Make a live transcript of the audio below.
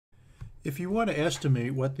If you want to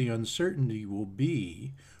estimate what the uncertainty will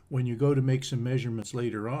be when you go to make some measurements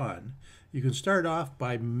later on, you can start off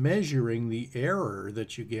by measuring the error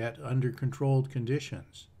that you get under controlled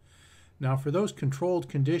conditions. Now, for those controlled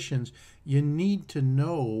conditions, you need to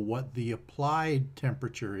know what the applied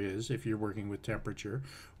temperature is if you're working with temperature,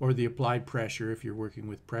 or the applied pressure if you're working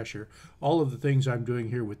with pressure. All of the things I'm doing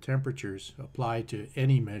here with temperatures apply to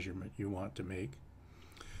any measurement you want to make.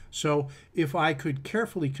 So if I could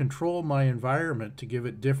carefully control my environment to give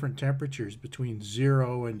it different temperatures between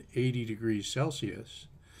 0 and 80 degrees Celsius,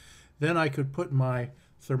 then I could put my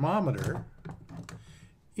thermometer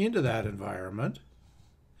into that environment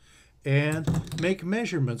and make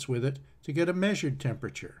measurements with it to get a measured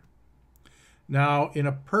temperature. Now, in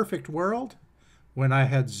a perfect world, when I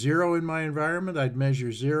had 0 in my environment, I'd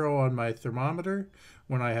measure 0 on my thermometer.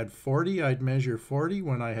 When I had 40, I'd measure 40.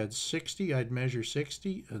 When I had 60, I'd measure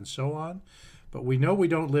 60, and so on. But we know we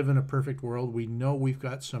don't live in a perfect world. We know we've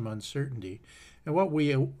got some uncertainty. And what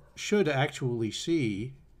we should actually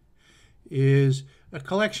see is a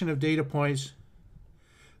collection of data points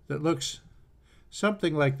that looks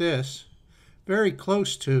something like this, very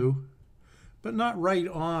close to, but not right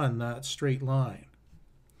on that straight line.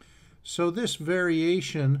 So this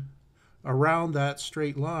variation around that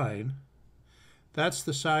straight line, that's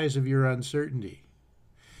the size of your uncertainty.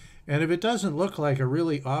 And if it doesn't look like a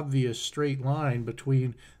really obvious straight line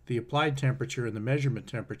between the applied temperature and the measurement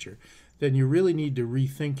temperature, then you really need to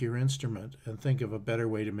rethink your instrument and think of a better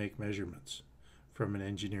way to make measurements from an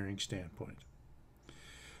engineering standpoint.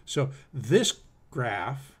 So this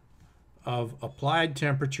graph of applied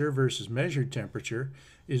temperature versus measured temperature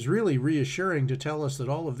is really reassuring to tell us that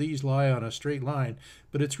all of these lie on a straight line,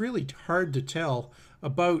 but it's really hard to tell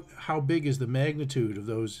about how big is the magnitude of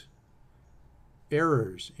those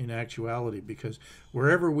errors in actuality, because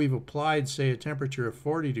wherever we've applied, say, a temperature of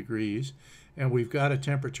 40 degrees and we've got a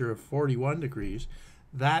temperature of 41 degrees,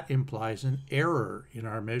 that implies an error in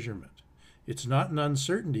our measurement. It's not an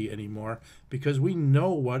uncertainty anymore because we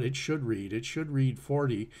know what it should read. It should read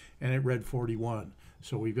 40 and it read 41.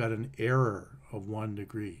 So we've got an error of 1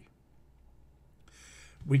 degree.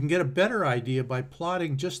 We can get a better idea by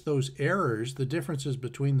plotting just those errors, the differences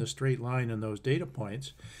between the straight line and those data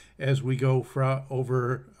points, as we go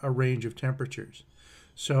over a range of temperatures.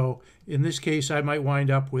 So in this case, I might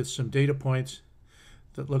wind up with some data points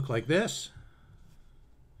that look like this.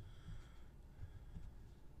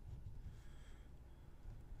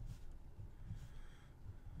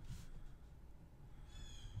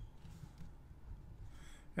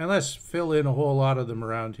 And let's fill in a whole lot of them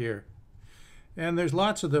around here. And there's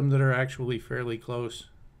lots of them that are actually fairly close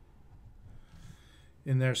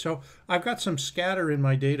in there. So I've got some scatter in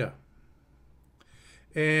my data.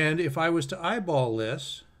 And if I was to eyeball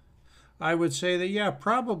this, I would say that, yeah,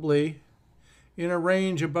 probably in a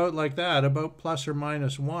range about like that, about plus or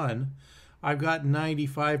minus 1, I've got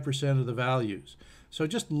 95% of the values. So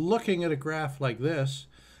just looking at a graph like this,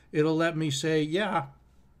 it'll let me say, yeah,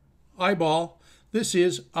 eyeball, this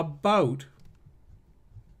is about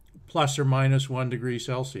plus or minus 1 degree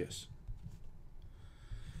Celsius.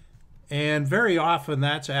 And very often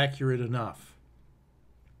that's accurate enough.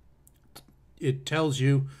 It tells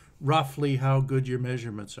you roughly how good your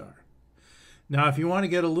measurements are. Now, if you want to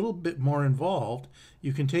get a little bit more involved,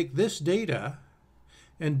 you can take this data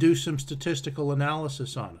and do some statistical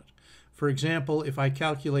analysis on it. For example, if I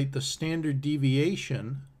calculate the standard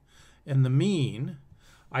deviation and the mean,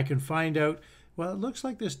 I can find out, well, it looks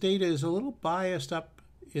like this data is a little biased up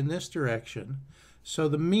in this direction. So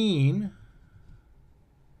the mean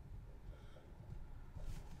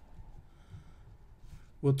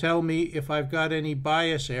will tell me if I've got any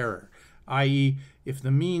bias error, i.e., if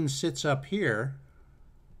the mean sits up here,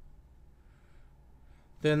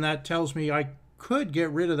 then that tells me I could get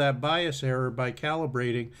rid of that bias error by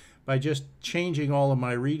calibrating, by just changing all of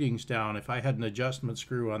my readings down if I had an adjustment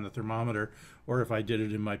screw on the thermometer or if I did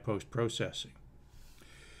it in my post-processing.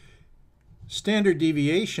 Standard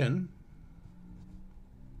deviation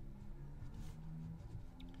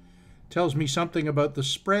tells me something about the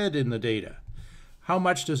spread in the data. How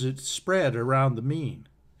much does it spread around the mean?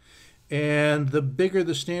 And the bigger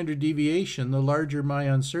the standard deviation, the larger my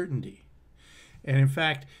uncertainty. And in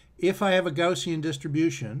fact, if I have a Gaussian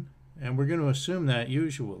distribution, and we're going to assume that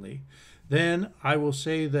usually, then I will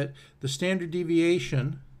say that the standard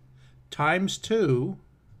deviation times 2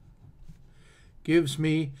 gives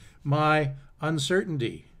me my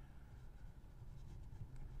uncertainty.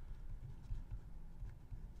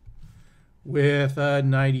 With a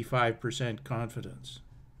 95% confidence.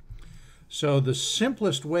 So the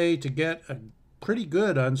simplest way to get a pretty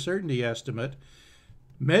good uncertainty estimate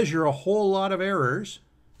measure a whole lot of errors,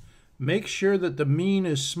 make sure that the mean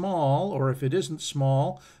is small, or if it isn't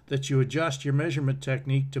small, that you adjust your measurement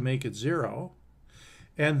technique to make it 0,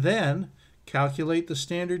 and then calculate the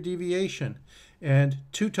standard deviation. And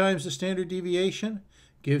 2 times the standard deviation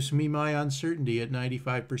gives me my uncertainty at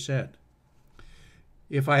 95%.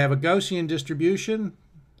 If I have a Gaussian distribution,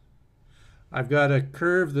 I've got a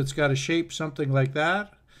curve that's got a shape something like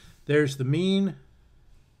that. There's the mean,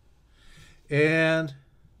 and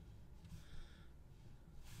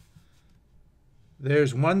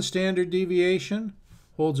there's 1 standard deviation,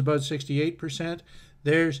 holds about 68%.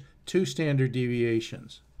 There's 2 standard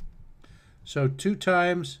deviations. So 2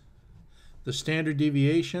 times the standard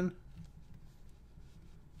deviation,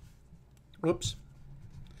 whoops,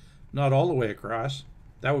 not all the way across,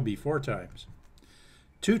 that would be 4 times.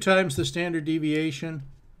 2 times the standard deviation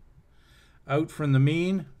out from the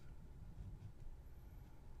mean,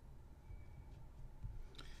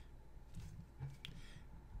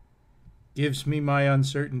 gives me my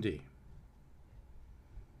uncertainty.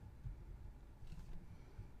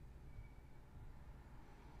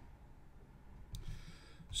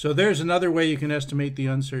 So there's another way you can estimate the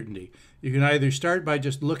uncertainty. You can either start by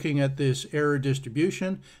just looking at this error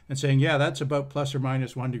distribution and saying, yeah, that's about plus or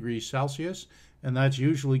minus 1 degree Celsius, and that's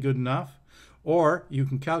usually good enough. Or you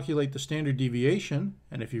can calculate the standard deviation,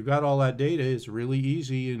 and if you've got all that data, it's really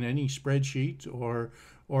easy in any spreadsheet or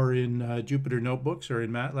in Jupyter Notebooks or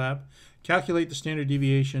in MATLAB. Calculate the standard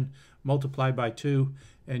deviation, multiply by 2,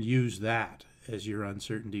 and use that as your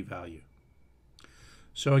uncertainty value.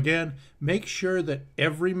 So again, make sure that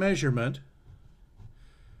every measurement,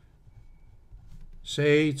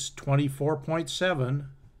 say it's 24.7,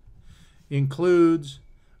 includes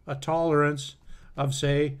a tolerance of,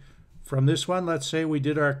 say, from this one, let's say we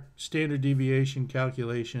did our standard deviation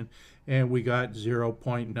calculation and we got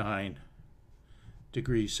 0.9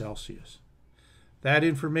 degrees Celsius. That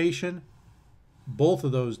information, both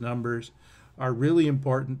of those numbers, are really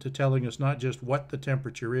important to telling us not just what the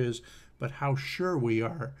temperature is, but how sure we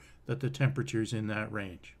are that the temperature is in that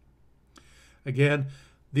range. Again,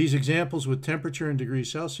 these examples with temperature in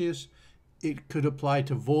degrees Celsius, it could apply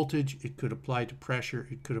to voltage, it could apply to pressure,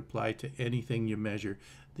 it could apply to anything you measure.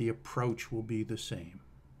 The approach will be the same.